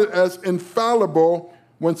regarded as infallible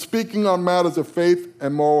when speaking on matters of faith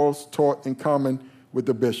and morals taught in common with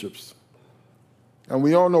the bishops. And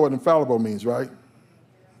we all know what infallible means, right?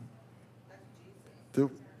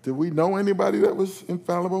 Do we know anybody that was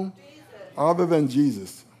infallible? Other than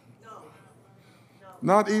Jesus.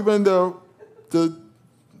 Not even the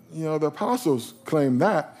apostles claim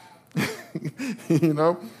that,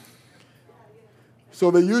 So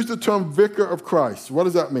they use the term vicar of Christ. What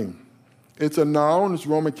does that mean? It's a noun. It's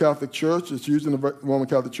Roman Catholic Church. It's used in the Roman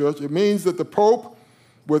Catholic Church. It means that the Pope,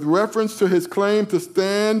 with reference to his claim to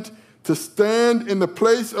stand in the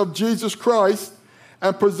place of Jesus Christ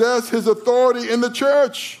and possess his authority in the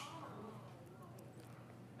church.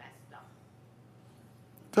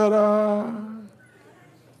 Ta-da!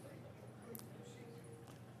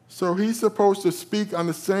 So he's supposed to speak on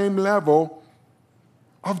the same level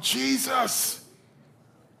of Jesus.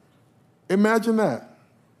 Imagine that.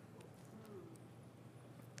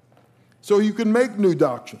 So you can make new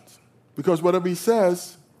doctrines, because whatever he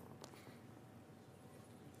says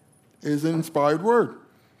is an inspired word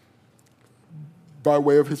by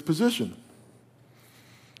way of his position.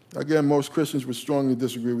 Again, most Christians would strongly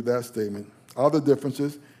disagree with that statement. Other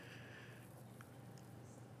differences,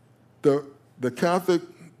 the Catholic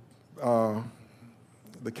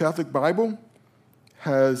Bible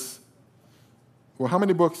has, well, how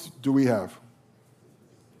many books do we have?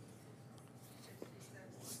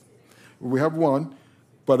 We have one,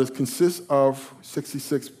 but it consists of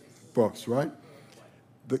 66 books, right?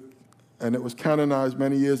 And it was canonized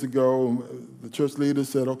many years ago. The church leaders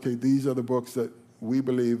said, okay, these are the books that we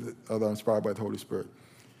believe are inspired by the Holy Spirit.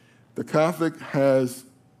 The Catholic has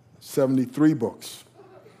 73 books.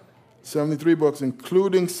 73 books,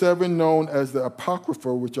 including 7 known as the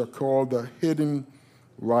Apocrypha, which are called the hidden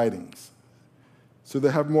writings. So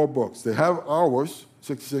they have more books. They have ours,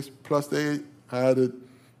 66, plus they added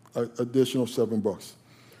an additional 7 books.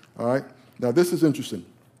 All right? Now, this is interesting.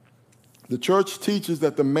 The church teaches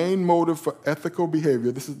that the main motive for ethical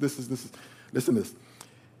behavior, listen to this,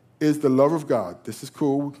 is the love of God. This is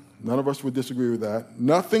cool. None of us would disagree with that.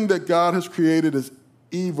 Nothing that God has created is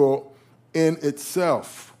evil in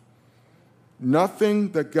itself.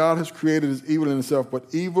 Nothing that God has created is evil in itself, but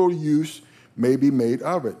evil use may be made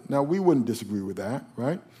of it. Now, we wouldn't disagree with that,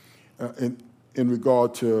 right, in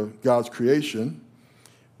regard to God's creation.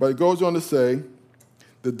 But it goes on to say,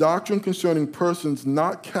 the doctrine concerning persons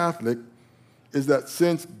not Catholic is that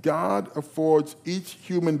since God affords each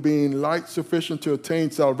human being light sufficient to attain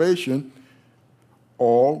salvation,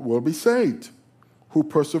 all will be saved who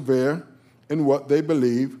persevere in what they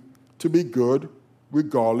believe to be good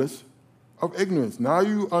regardless of ignorance. Now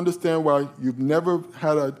you understand why you've never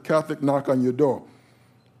had a Catholic knock on your door.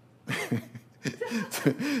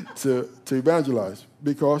 to evangelize.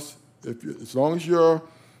 Because as long as you're,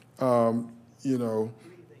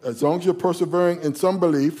 as long as you're persevering in some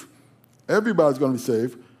belief, everybody's going to be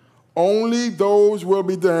saved. Only those will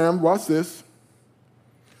be damned, watch this,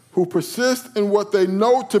 who persist in what they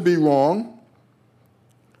know to be wrong.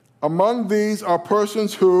 Among these are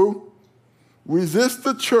persons who resist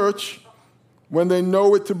the church when they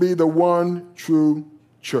know it to be the one true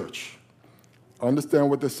church. Understand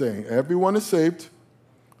what they're saying. Everyone is saved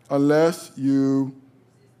unless you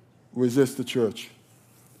resist the church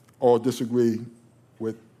or disagree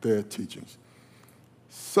with their teachings.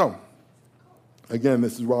 So, again,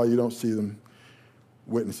 this is why you don't see them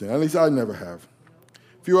witnessing. At least I never have.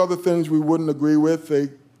 A few other things we wouldn't agree with.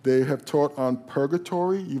 They have taught on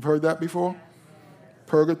purgatory. You've heard that before?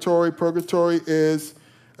 Purgatory. Purgatory is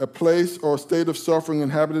a place or state of suffering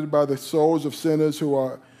inhabited by the souls of sinners who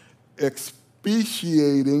are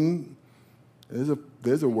expiating,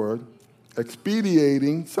 there's a word,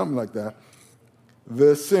 expediating, something like that,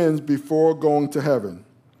 their sins before going to heaven.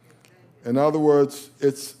 In other words,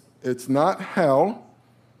 it's not hell,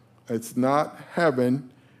 it's not heaven,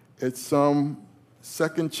 it's some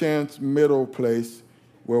second chance middle place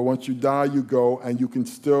where once you die you go and you can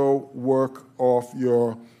still work off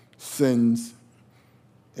your sins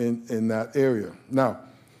in that area. Now,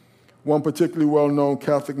 one particularly well-known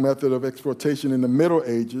Catholic method of exportation in the Middle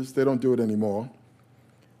Ages, they don't do it anymore,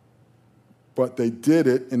 but they did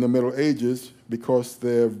it in the Middle Ages because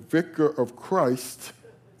their vicar of Christ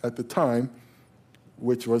at the time,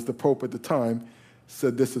 which was the Pope at the time,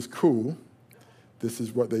 said this is cool, this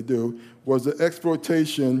is what they do, was the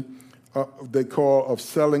exploitation they call of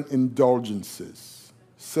selling indulgences.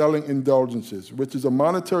 Selling indulgences, which is a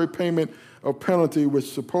monetary payment of penalty which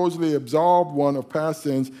supposedly absolved one of past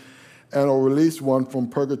sins and or released one from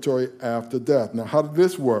purgatory after death. Now, how did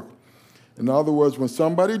this work? In other words, when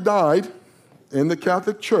somebody died in the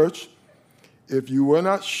Catholic Church, if you were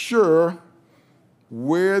not sure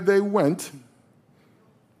where they went,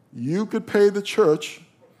 you could pay the church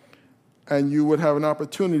and you would have an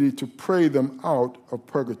opportunity to pray them out of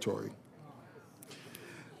purgatory.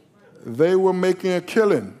 They were making a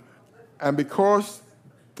killing. And because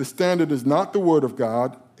the standard is not the word of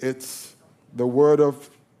God, it's the word of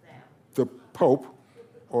the Pope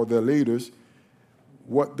or their leaders,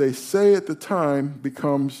 what they say at the time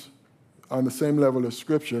becomes on the same level as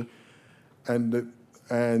Scripture. And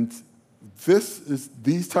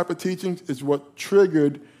these type of teachings is what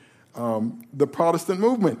triggered the Protestant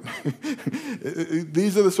movement.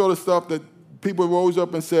 These are the sort of stuff that people rose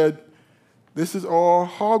up and said, this is all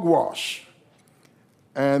hogwash.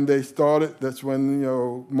 And they started, that's when,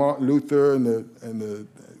 Martin Luther and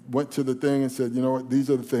went to the thing and said, you know what, these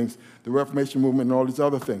are the things, the Reformation movement and all these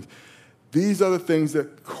other things. These are the things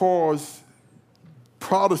that caused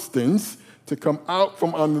Protestants to come out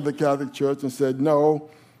from under the Catholic Church and said, no,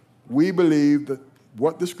 we believe that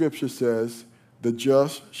what the Scripture says, the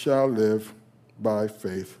just shall live by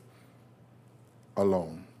faith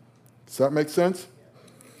alone. Does that make sense?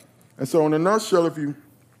 And so in a nutshell,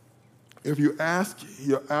 if you ask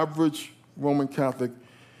your average Roman Catholic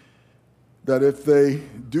that if they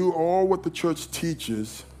do all what the church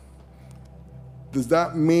teaches, does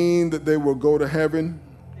that mean that they will go to heaven?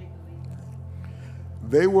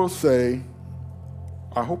 They will say,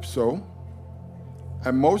 I hope so.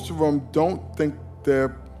 And most of them don't think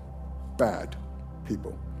they're bad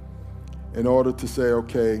people. In order to say,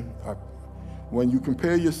 okay, when you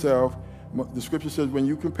compare yourself, the Scripture says when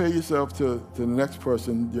you compare yourself to the next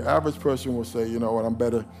person, your average person will say, you know what, I'm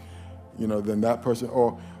better, than that person,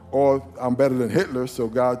 or I'm better than Hitler, so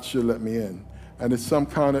God should let me in. And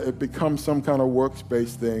it becomes some kind of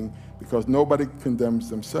works-based thing because nobody condemns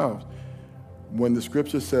themselves. When the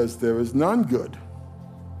Scripture says there is none good,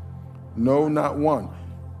 no, not one.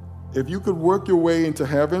 If you could work your way into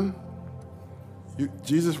heaven,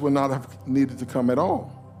 Jesus would not have needed to come at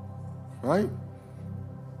all, right?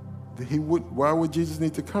 Why would Jesus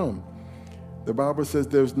need to come? The Bible says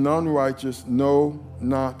there's none righteous, no,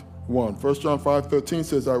 not one. 1 John 5:13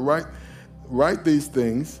 says, I write these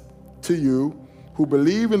things to you who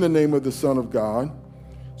believe in the name of the Son of God,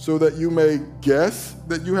 so that you may guess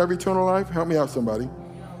that you have eternal life. Help me out, somebody.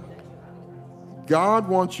 God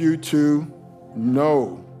wants you to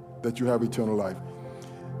know that you have eternal life.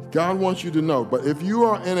 God wants you to know. But if you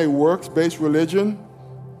are in a works-based religion,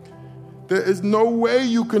 there is no way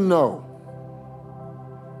you can know.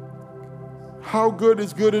 How good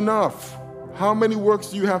is good enough? How many works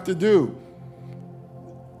do you have to do?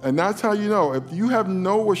 And that's how you know. If you have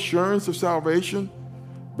no assurance of salvation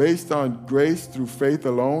based on grace through faith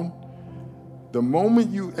alone, The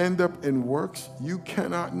moment you end up in works, you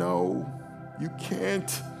cannot know. You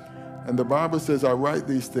can't. And the Bible says, I write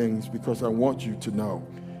these things because I want you to know.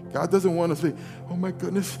 God doesn't want us to say, oh my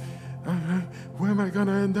goodness, where am I going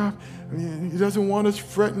to end up? I mean, he doesn't want us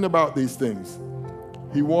fretting about these things.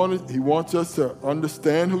 He wants us to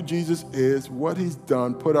understand who Jesus is, what he's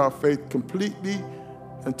done, put our faith completely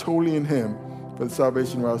and totally in him for the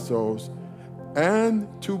salvation of our souls, and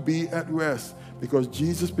to be at rest, because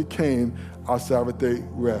Jesus became our Sabbath day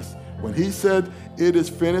rest. When he said, it is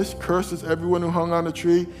finished, curses everyone who hung on a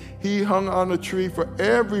tree, he hung on a tree for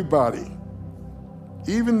everybody,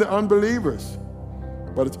 even the unbelievers.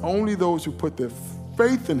 But it's only those who put their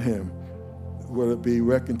faith in him will it be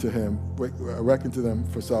reckoned to them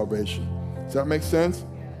for salvation. Does that make sense?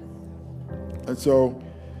 And so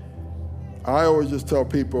I always just tell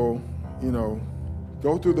people,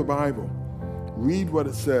 go through the Bible, read what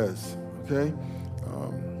it says, okay?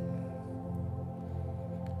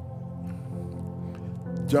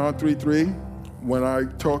 John 3:3, when I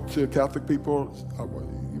talk to Catholic people,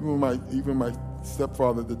 even my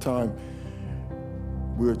stepfather at the time,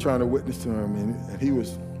 we were trying to witness to him, and he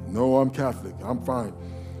was, no, I'm Catholic, I'm fine.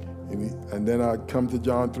 And then I come to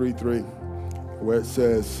John 3:3, where it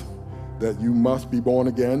says that you must be born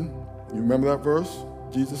again. You remember that verse?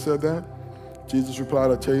 Jesus said that? Jesus replied,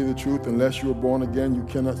 I tell you the truth, unless you are born again, you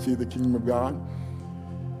cannot see the kingdom of God.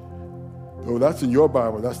 Oh, that's in your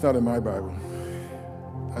Bible. That's not in my Bible.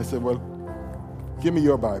 I said, well, give me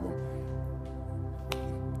your Bible.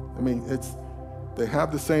 I mean, they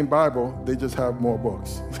have the same Bible, they just have more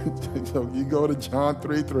books. So you go to John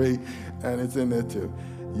 3:3, and it's in there too.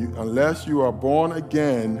 Unless you are born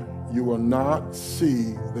again, you will not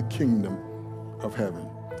see the kingdom of heaven.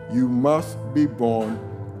 You must be born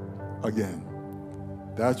again.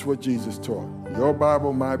 That's what Jesus taught. Your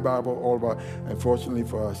Bible, my Bible, all of our. And fortunately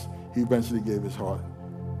for us, he eventually gave his heart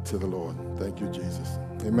to the Lord. Thank you, Jesus.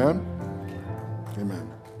 Amen?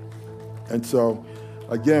 Amen. And so,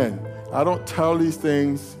 again, I don't tell these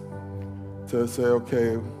things to say,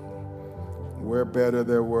 okay, we're better,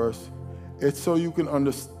 they're worse. It's so you can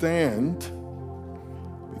understand,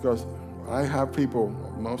 because I have people,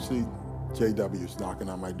 mostly JWs, knocking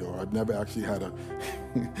on my door. I've never actually had a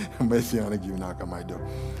Messianic Jew knock on my door.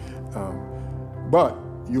 But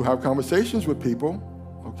you have conversations with people,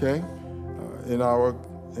 okay?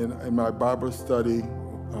 In my Bible study,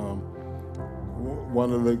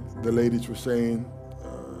 one of the ladies was saying,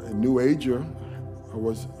 a New Ager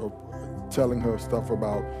was telling her stuff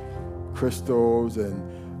about crystals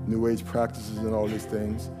and New Age practices and all these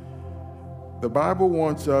things. The Bible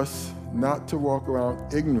wants us not to walk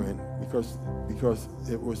around ignorant, because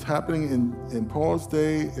it was happening in Paul's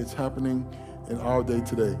day, it's happening in our day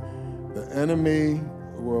today. The enemy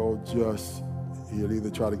will he'll either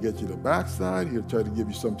try to get you to backslide, he'll try to give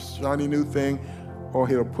you some shiny new thing, or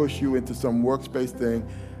he'll push you into some workspace thing,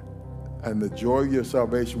 and the joy of your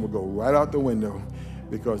salvation will go right out the window,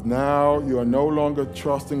 because now you are no longer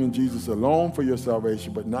trusting in Jesus alone for your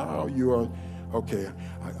salvation, but now you are, okay,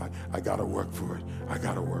 I got to work for it. I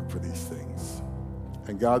got to work for these things.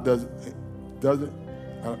 And God doesn't.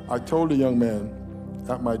 I told a young man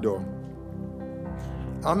at my door,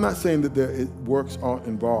 I'm not saying that works aren't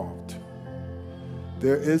involved.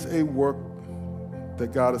 There is a work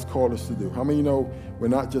that God has called us to do. How many know we're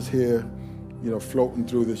not just here, floating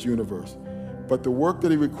through this universe? But the work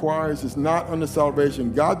that he requires is not under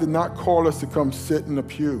salvation. God did not call us to come sit in a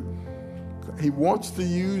pew. He wants to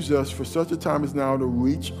use us for such a time as now to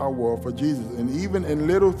reach our world for Jesus. And even in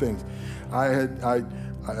little things.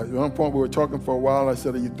 At one point we were talking for a while. I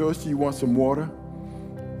said, are you thirsty? You want some water?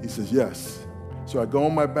 He says, yes. So I go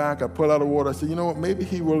on my back, I pull out the water. I said, you know what? Maybe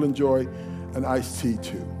he will enjoy an iced tea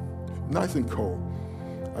too. Nice and cold.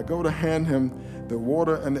 I go to hand him the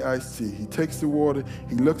water and the iced tea. He takes the water,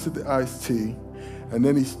 he looks at the iced tea, and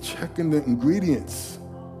then he's checking the ingredients.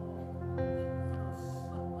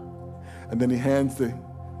 And then he hands the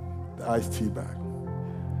iced tea back.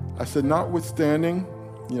 I said, notwithstanding,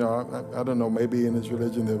 I don't know, maybe in his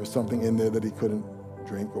religion there was something in there that he couldn't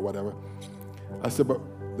drink or whatever. I said, but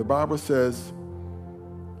the Bible says,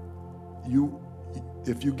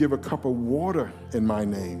 if you give a cup of water in my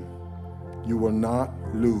name, you will not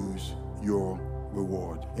lose your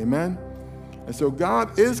reward. Amen? And so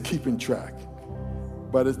God is keeping track,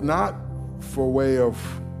 but it's not for way of,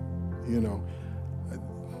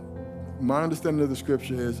 my understanding of the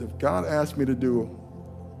scripture is if God asked me to do,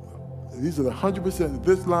 these are the 100%,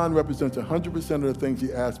 this line represents 100% of the things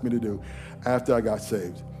he asked me to do after I got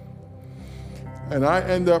saved. And I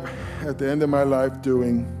end up at the end of my life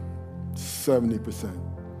doing 70%,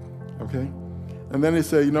 okay? And then they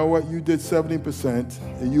say, you know what, you did 70%,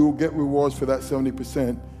 and you will get rewards for that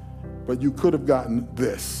 70%, but you could have gotten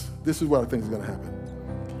this. This is what I think is going to happen.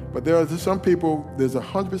 But there are some people, there's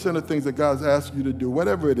 100% of things that God's asked you to do,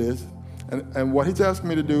 whatever it is, and what he's asking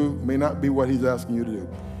me to do may not be what he's asking you to do.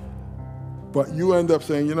 But you end up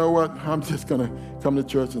saying, you know what, I'm just going to come to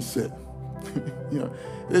church and sit. You know,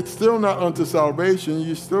 it's still not unto salvation.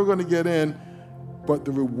 You're still going to get in, but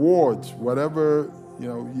the rewards, whatever, you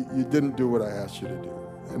know, you didn't do what I asked you to do.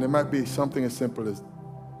 And it might be something as simple as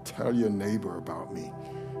tell your neighbor about me.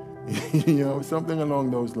 You know, something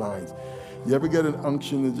along those lines. You ever get an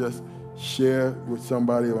unction to just share with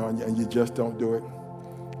somebody around you and you just don't do it?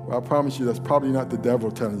 Well, I promise you that's probably not the devil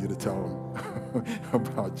telling you to tell them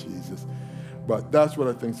about Jesus. But that's what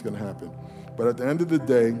I think is going to happen. But at the end of the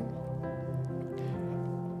day,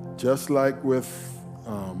 just like with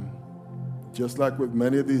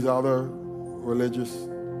many of these other religious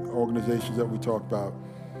organizations that we talk about,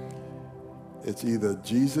 it's either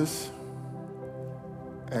Jesus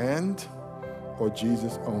or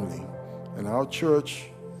Jesus only. And our church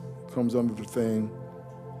comes under the thing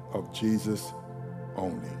of Jesus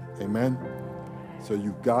only. Amen? So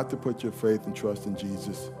you've got to put your faith and trust in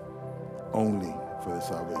Jesus only for the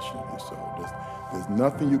salvation of your soul. There's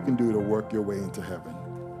nothing you can do to work your way into heaven.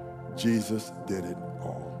 Jesus did it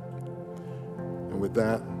all. And with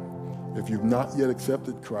that, if you've not yet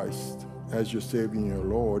accepted Christ as your Savior and your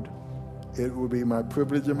Lord, it will be my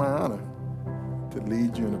privilege and my honor to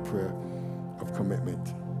lead you in a prayer of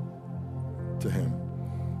commitment to him.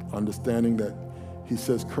 Understanding that he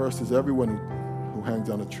says, cursed is everyone who hangs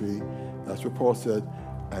on a tree. That's what Paul said.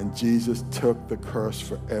 And Jesus took the curse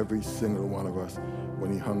for every single one of us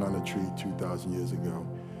when he hung on a tree 2,000 years ago,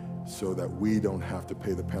 so that we don't have to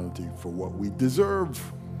pay the penalty for what we deserve.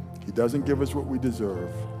 He doesn't give us what we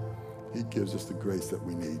deserve. He gives us the grace that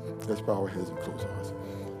we need. Let's bow our heads and close our eyes.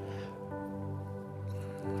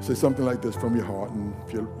 Say something like this from your heart, and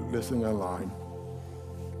if you're listening online,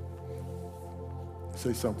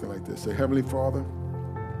 say something like this. Say, Heavenly Father,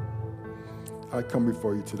 I come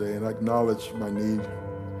before you today and I acknowledge my need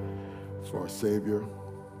for a Savior.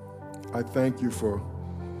 I thank you for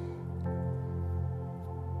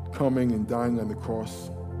coming and dying on the cross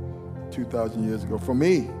 2,000 years ago for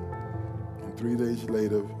me, and 3 days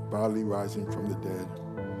later, bodily rising from the dead.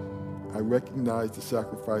 I recognize the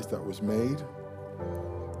sacrifice that was made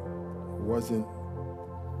wasn't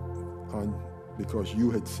because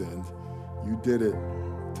you had sinned. You did it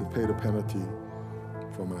to pay the penalty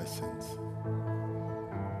for my sins.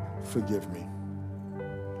 Forgive me.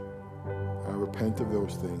 I repent of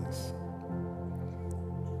those things.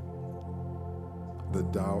 The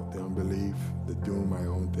doubt, the unbelief, the doing my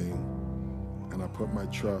own thing. And I put my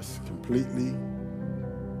trust completely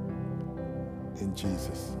in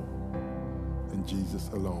Jesus and Jesus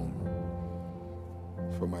alone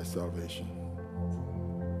for my salvation.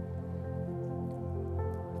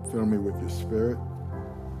 Fill me with your spirit,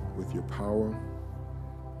 with your power,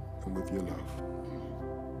 and with your love.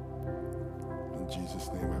 In Jesus'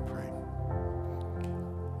 name I pray.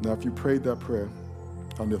 Now, if you prayed that prayer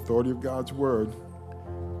on the authority of God's word,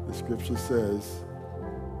 the scripture says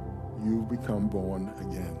you've become born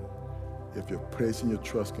again. If you're placing your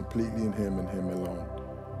trust completely in him and him alone.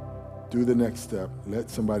 Do the next step. Let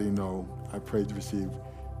somebody know I prayed to receive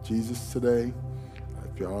Jesus today.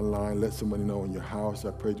 If you're online, let somebody know in your house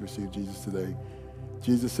I prayed to receive Jesus today.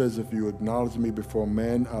 Jesus says, if you acknowledge me before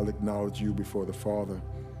men, I'll acknowledge you before the Father.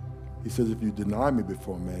 He says, if you deny me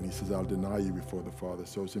before men, he says, I'll deny you before the Father.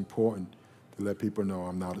 So it's important to let people know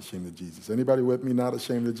I'm not ashamed of Jesus. Anybody with me not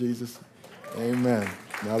ashamed of Jesus? Amen.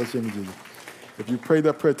 Not ashamed of Jesus. If you prayed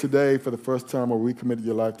that prayer today for the first time or recommitted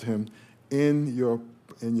your life to him, in your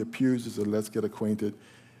pews is a Let's Get Acquainted.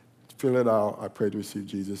 Fill it out. I pray to receive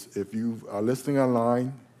Jesus. If you are listening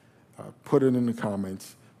online, put it in the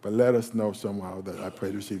comments, but let us know somehow that I pray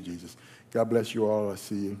to receive Jesus. God bless you all. I'll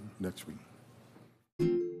see you next week.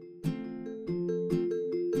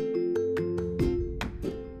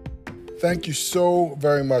 Thank you so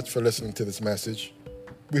very much for listening to this message.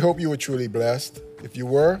 We hope you were truly blessed. If you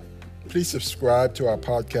were, please subscribe to our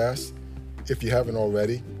podcast if you haven't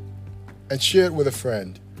already, and share it with a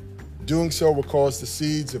friend. Doing so will cause the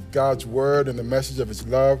seeds of God's word and the message of his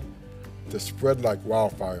love to spread like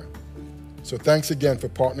wildfire. So thanks again for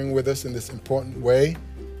partnering with us in this important way.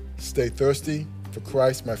 Stay thirsty for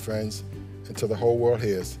Christ, my friends, until the whole world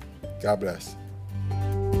hears. God bless.